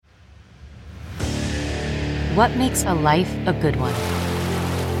What makes a life a good one?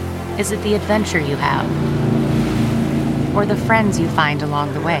 Is it the adventure you have? Or the friends you find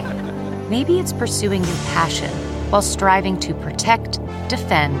along the way? Maybe it's pursuing your passion while striving to protect,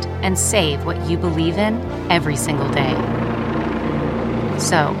 defend, and save what you believe in every single day.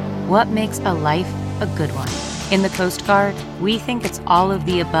 So, what makes a life a good one? In the Coast Guard, we think it's all of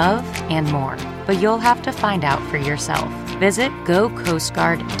the above and more, but you'll have to find out for yourself. Visit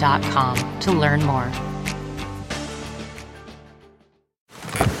gocoastguard.com to learn more.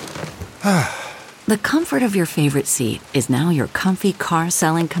 The comfort of your favorite seat is now your comfy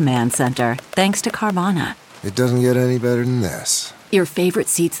car-selling command center, thanks to Carvana. It doesn't get any better than this. Your favorite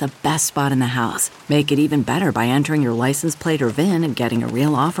seat's the best spot in the house. Make it even better by entering your license plate or VIN and getting a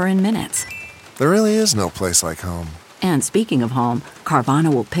real offer in minutes. There really is no place like home. And speaking of home,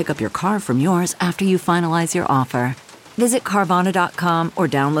 Carvana will pick up your car from yours after you finalize your offer. Visit Carvana.com or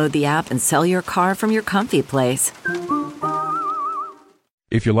download the app and sell your car from your comfy place.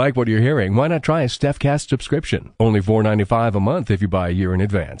 If you like what you're hearing, why not try a StephCast subscription? Only $4.95 a month if you buy a year in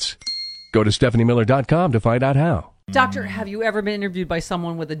advance. Go to StephanieMiller.com to find out how. Doctor, have you ever been interviewed by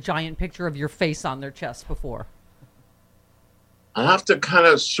someone with a giant picture of your face on their chest before? I'll have to kind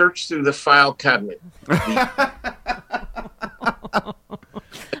of search through the file cabinet. That's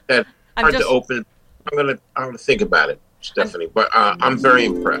hard to open. I'm gonna think about it, Stephanie. But I'm very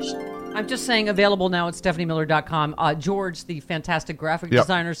impressed. I'm just saying, available now at StephanieMiller.com. George, the fantastic graphic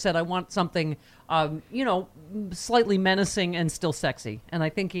designer, said, I want something, slightly menacing and still sexy. And I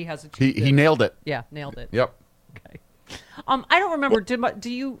think he has achieved it. He nailed it. Yeah, nailed it. Yep. Okay. I don't remember, do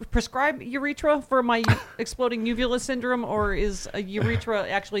you prescribe urethra for my exploding uvula syndrome, or is a urethra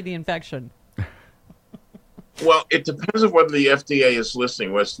actually the infection? Well, it depends on whether the FDA is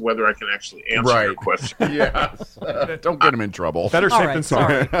listening, as to whether I can actually answer your question. Yes. Don't get him in trouble. Better safe than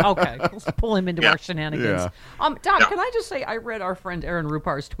sorry. Okay. Let's pull him into our shenanigans. Yeah. Doc, can I just say, I read our friend Aaron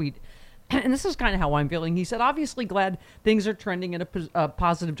Rupar's tweet, and this is kind of how I'm feeling. He said, obviously glad things are trending in a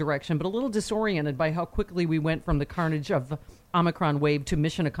positive direction, but a little disoriented by how quickly we went from the carnage of Omicron wave to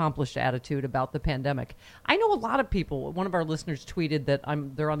mission accomplished attitude about the pandemic. I know a lot of people, one of our listeners tweeted that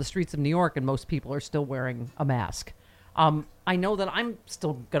they're on the streets of New York and most people are still wearing a mask. I know that I'm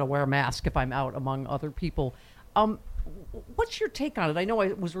still going to wear a mask if I'm out among other people. What's your take on it? I know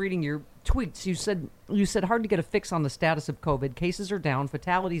I was reading your tweets. You said hard to get a fix on the status of COVID. Cases are down,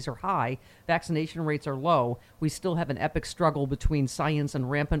 fatalities are high, vaccination rates are low. We still have an epic struggle between science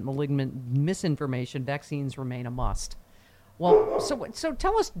and rampant malignant misinformation. Vaccines remain a must. Well, so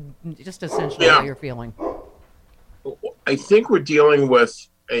tell us just essentially how you're feeling. I think we're dealing with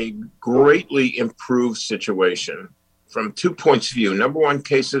a greatly improved situation from 2 points of view. Number one,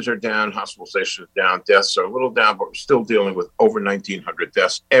 cases are down, hospitalizations are down, deaths are a little down, but we're still dealing with over 1,900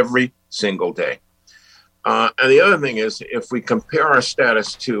 deaths every single day. And the other thing is, if we compare our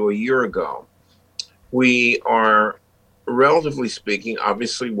status to a year ago, we are, relatively speaking,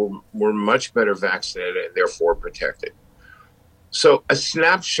 obviously we're much better vaccinated and therefore protected. So a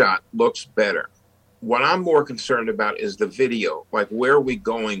snapshot looks better. What I'm more concerned about is the video. Like, where are we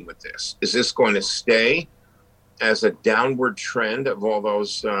going with this? Is this going to stay as a downward trend of all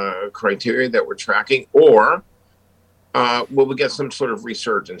those criteria that we're tracking? Or will we get some sort of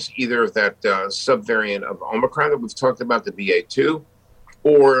resurgence, either of that subvariant of Omicron that we've talked about, the BA2,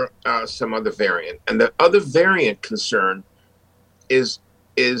 or some other variant? And the other variant concern is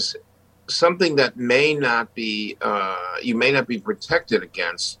something that may not be you may not be protected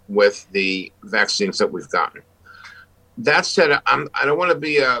against with the vaccines that we've gotten. That said, I don't want to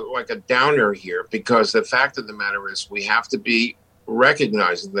be like a downer here, because the fact of the matter is we have to be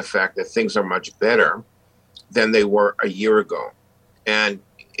recognizing the fact that things are much better than they were a year ago. And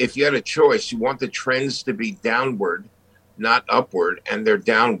if you had a choice, you want the trends to be downward, not upward, and they're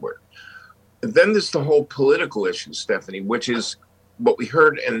downward. And then there's the whole political issue, Stephanie, which is what we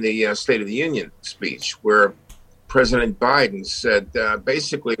heard in the State of the Union speech, where President Biden said,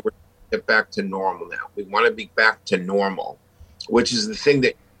 basically, we're going to get back to normal now. We want to be back to normal, which is the thing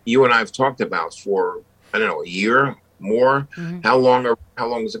that you and I have talked about for, I don't know, a year, more. Mm-hmm. How long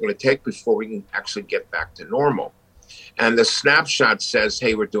is it going to take before we can actually get back to normal? And the snapshot says,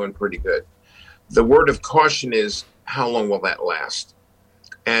 hey, we're doing pretty good. The word of caution is, how long will that last?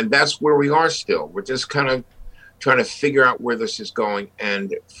 And that's where we are still. We're just kind of trying to figure out where this is going,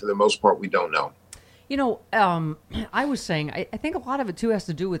 and for the most part, we don't know. You know, I was saying, I think a lot of it, too, has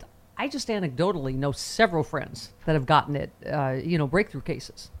to do with, I just anecdotally know several friends that have gotten it, breakthrough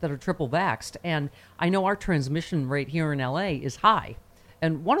cases that are triple vaxxed, and I know our transmission rate here in L.A. is high.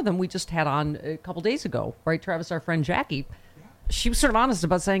 And one of them we just had on a couple days ago, right, Travis, our friend Jackie, she was sort of honest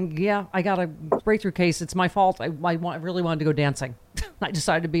about saying, yeah, I got a breakthrough case. It's my fault. I really wanted to go dancing. I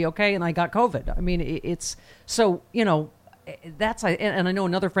decided to be okay, and I got COVID. I mean, it's so, that's, and I know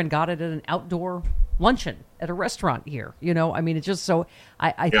another friend got it at an outdoor luncheon at a restaurant here. I mean, it's just so,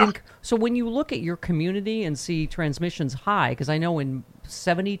 I think, so when you look at your community and see transmissions high, because I know in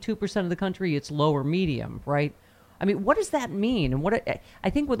 72% of the country, it's low or medium, right? I mean, what does that mean? And I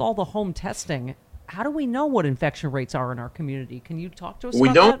think with all the home testing, how do we know what infection rates are in our community? Can you talk to us about that?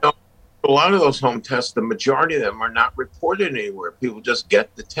 We don't know. A lot of those home tests, the majority of them are not reported anywhere. People just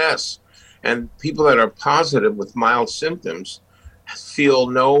get the tests. And people that are positive with mild symptoms feel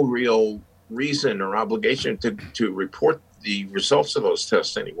no real reason or obligation to report the results of those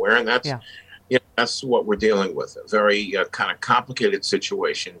tests anywhere. And that's what we're dealing with, a very kind of complicated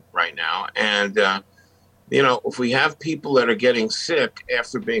situation right now. And, if we have people that are getting sick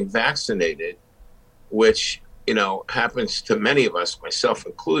after being vaccinated, which, happens to many of us, myself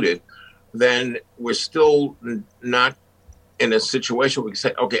included, then we're still not in a situation where we can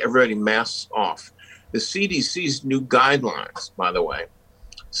say, okay, everybody masks off. The CDC's new guidelines, by the way,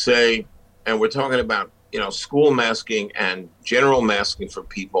 say, and we're talking about, school masking and general masking for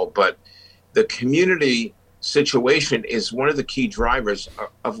people, but the community situation is one of the key drivers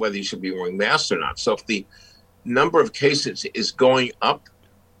of whether you should be wearing masks or not. So if the number of cases is going up,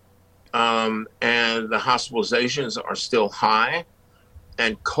 and the hospitalizations are still high,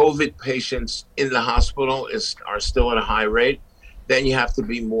 and COVID patients in the hospital are still at a high rate, then you have to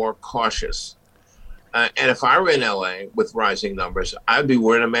be more cautious. And if I were in LA with rising numbers, I'd be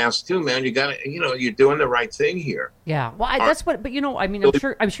wearing a mask too, man. You got to, you're doing the right thing here. Yeah. Well, that's what, but I mean,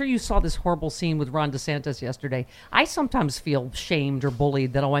 I'm sure you saw this horrible scene with Ron DeSantis yesterday. I sometimes feel shamed or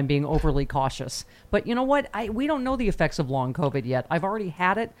bullied that, I'm being overly cautious. But you know what? We don't know the effects of long COVID yet. I've already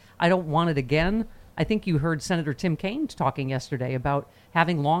had it. I don't want it again. I think you heard Senator Tim Kaine talking yesterday about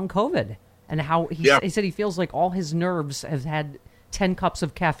having long COVID and how he said he feels like all his nerves have had 10 cups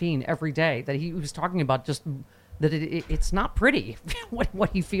of caffeine every day, that he was talking about, just that it's not pretty what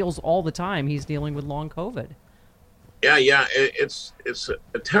he feels all the time. He's dealing with long COVID. Yeah. It's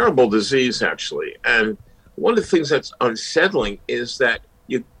a terrible disease, actually. And one of the things that's unsettling is that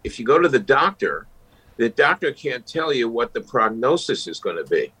if you go to the doctor can't tell you what the prognosis is going to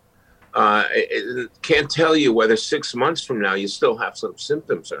be. It can't tell you whether 6 months from now you still have some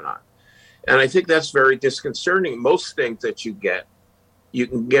symptoms or not. And I think that's very disconcerting. Most things that you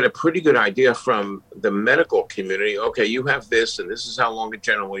can get a pretty good idea from the medical community. Okay, you have this, and this is how long it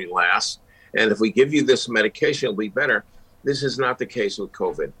generally lasts. And if we give you this medication, it'll be better. This is not the case with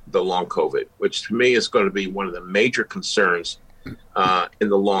COVID, the long COVID, which to me is going to be one of the major concerns in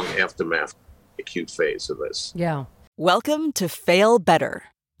the long aftermath, acute phase of this. Yeah. Welcome to Fail Better,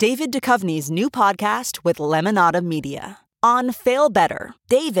 David Duchovny's new podcast with Lemonada Media. On Fail Better,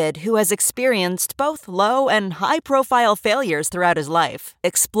 David, who has experienced both low and high-profile failures throughout his life,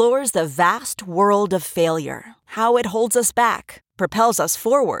 explores the vast world of failure, how it holds us back, propels us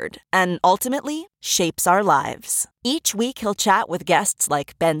forward, and ultimately shapes our lives. Each week he'll chat with guests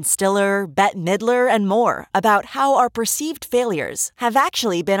like Ben Stiller, Bette Midler, and more about how our perceived failures have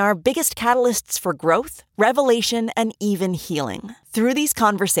actually been our biggest catalysts for growth, revelation, and even healing. Through these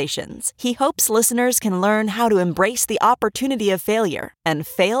conversations, he hopes listeners can learn how to embrace the opportunity of failure and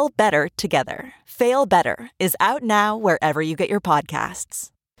fail better together. Fail Better is out now wherever you get your podcasts.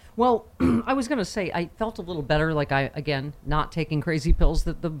 Well, I was going to say, I felt a little better, like not taking crazy pills,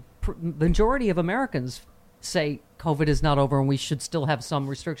 that the majority of Americans say COVID is not over and we should still have some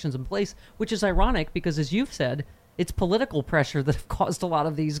restrictions in place, which is ironic because, as you've said, it's political pressure that have caused a lot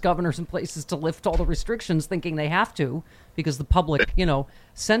of these governors and places to lift all the restrictions thinking they have to because the public,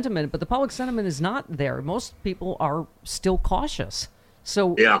 sentiment, but the public sentiment is not there. Most people are still cautious.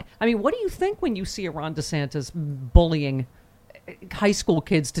 So, I mean, what do you think when you see a Ron DeSantis bullying high school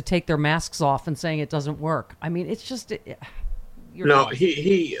kids to take their masks off and saying it doesn't work? I mean, it's just...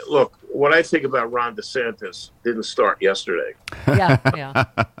 Look, what I think about Ron DeSantis didn't start yesterday. Yeah.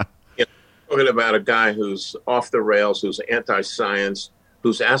 Talking about a guy who's off the rails, who's anti-science,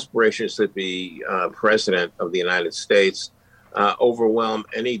 whose aspirations to be president of the United States overwhelm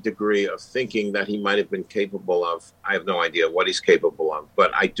any degree of thinking that he might have been capable of. I have no idea what he's capable of,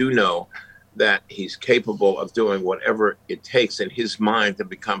 but I do know that he's capable of doing whatever it takes in his mind to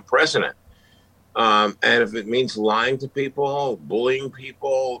become president. And if it means lying to people, bullying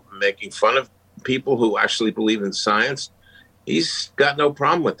people, making fun of people who actually believe in science, he's got no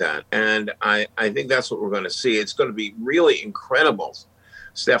problem with that. And I think that's what we're going to see. It's going to be really incredible,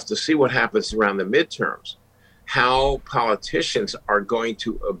 Steph, to see what happens around the midterms, how politicians are going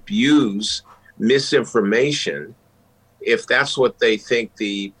to abuse misinformation if that's what they think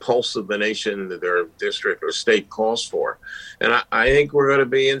the pulse of the nation, their district or state calls for. And I think we're going to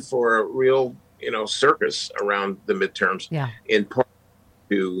be in for a real, circus around the midterms, in part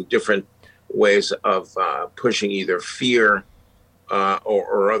to different ways of pushing either fear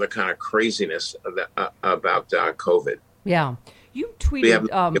or other kind of craziness about COVID. Yeah. You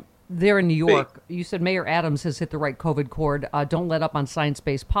tweeted there in New York, you said Mayor Adams has hit the right COVID chord. Don't let up on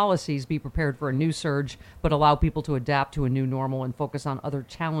science-based policies. Be prepared for a new surge, but allow people to adapt to a new normal and focus on other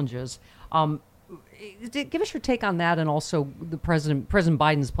challenges. Give us your take on that, and also the President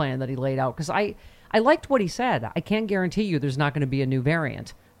Biden's plan that he laid out, because I liked what he said. I can't guarantee you there's not going to be a new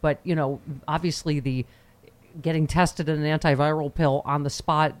variant, but obviously the getting tested in an antiviral pill on the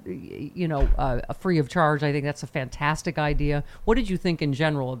spot, free of charge, I think that's a fantastic idea. What did you think in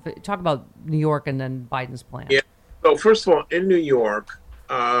general? Talk about New York and then Biden's plan. Yeah. So first of all, in New York,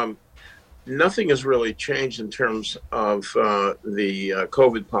 nothing has really changed in terms of the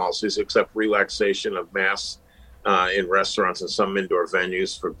COVID policies, except relaxation of masks in restaurants and some indoor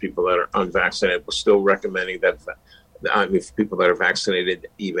venues for people that are unvaccinated. We're still recommending that. For people that are vaccinated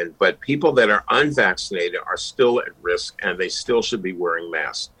even, but people that are unvaccinated are still at risk, and they still should be wearing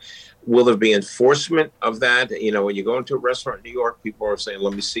masks. Will there be enforcement of that? When you go into a restaurant in New York, people are saying,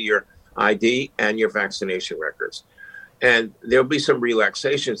 let me see your ID and your vaccination records. And there'll be some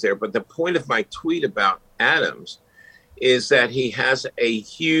relaxations there. But the point of my tweet about Adams is that he has a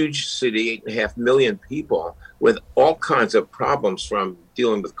huge city, 8.5 million people, with all kinds of problems, from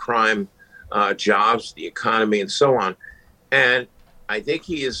dealing with crime, jobs, the economy, and so on. And I think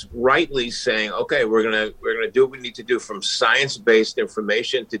he is rightly saying, okay, we're gonna do what we need to do from science-based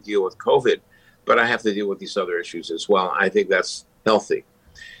information to deal with COVID, but I have to deal with these other issues as well. I think that's healthy.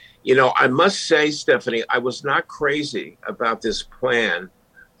 I must say, Stephanie, I was not crazy about this plan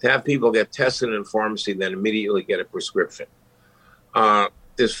to have people get tested in a pharmacy, then immediately get a prescription.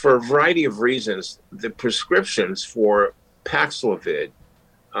 There's, for a variety of reasons, the prescriptions for Paxlovid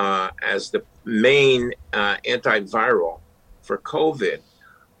as the main antiviral for COVID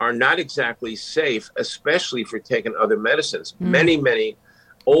are not exactly safe, especially for taking other medicines. Many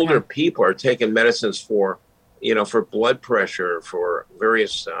older people are taking medicines for blood pressure, for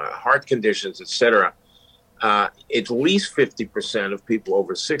various heart conditions, etc. At least 50% of people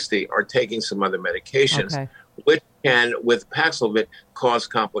over 60 are taking some other medications, which can, with Paxlovid, cause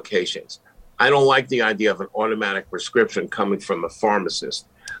complications. I don't like the idea of an automatic prescription coming from a pharmacist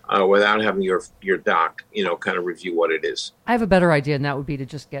without having your doc, kind of review what it is. I have a better idea, and that would be to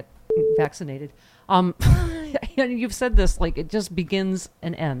just get vaccinated. You've said this, like, it just begins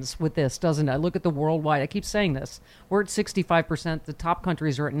and ends with this, doesn't it? I look at the worldwide. I keep saying this. We're at 65%. The top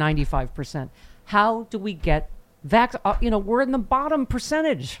countries are at 95%. How do we get we're in the bottom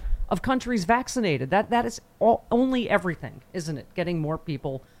percentage of countries vaccinated. That is only everything, isn't it? Getting more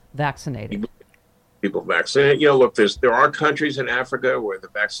people vaccinated. People vaccinated. Look, there are countries in Africa where the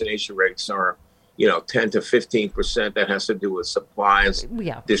vaccination rates are, 10 to 15%. That has to do with supplies.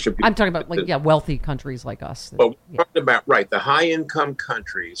 Yeah, distribution. I'm talking about wealthy countries like us. But we're talking about the high-income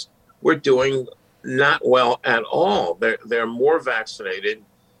countries. We're doing not well at all. They're more vaccinated,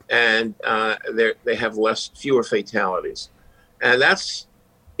 and they have fewer fatalities, and that's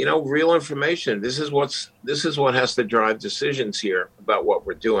real information. This is what has to drive decisions here about what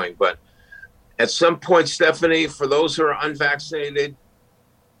we're doing. But at some point, Stephanie, for those who are unvaccinated,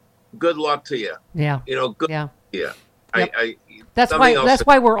 good luck to you. Yeah. Good. Yeah. Yeah. Yep. That's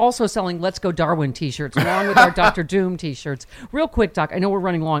why we're also selling Let's Go Darwin t-shirts along with our Dr. Doom t-shirts. Real quick, Doc, I know we're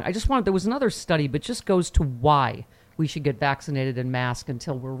running long. There was another study, but just goes to why we should get vaccinated and masked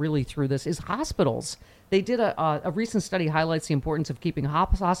until we're really through this, is hospitals. They did a recent study highlights the importance of keeping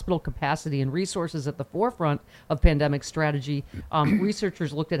hospital capacity and resources at the forefront of pandemic strategy.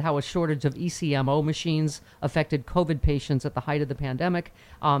 Researchers looked at how a shortage of ECMO machines affected COVID patients at the height of the pandemic.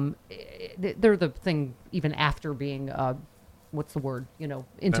 They're the thing even after being,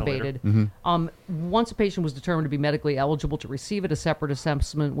 intubated. Mm-hmm. Once a patient was determined to be medically eligible to receive it, a separate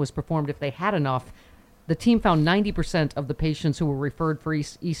assessment was performed if they had enough. The team found 90% of the patients who were referred for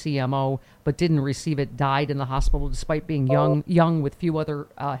ECMO but didn't receive it died in the hospital, despite being young with few other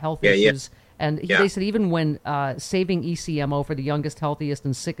health issues. Yeah. And they said even when saving ECMO for the youngest, healthiest,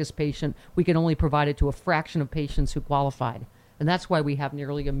 and sickest patient, we can only provide it to a fraction of patients who qualified. And that's why we have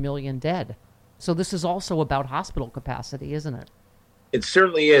nearly 1 million dead. So this is also about hospital capacity, isn't it? It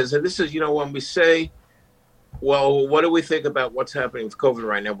certainly is. And this is, when we say, well, what do we think about what's happening with COVID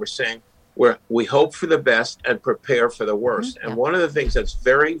right now? We're saying, we hope for the best and prepare for the worst. Mm-hmm. And one of the things that's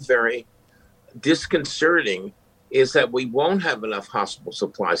very, very disconcerting is that we won't have enough hospital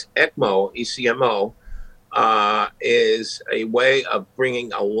supplies. ECMO is a way of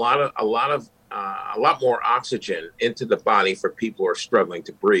bringing a lot more oxygen into the body for people who are struggling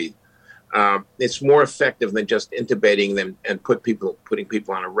to breathe. It's more effective than just intubating them and putting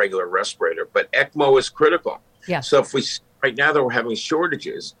people on a regular respirator. But ECMO is critical. Yeah. So right now that we're having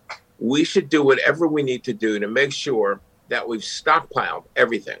shortages, we should do whatever we need to do to make sure that we've stockpiled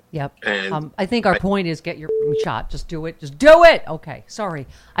everything. Yep. And I think our point is get your shot. Just do it. Just do it. Okay. Sorry.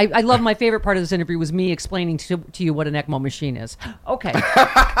 I love my favorite part of this interview was me explaining to you what an ECMO machine is. Okay.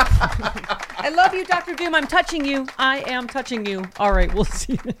 I love you, Dr. Doom. I'm touching you. I am touching you. All right. We'll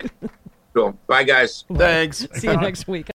see you. Cool. Bye, guys. Thanks. See you next week.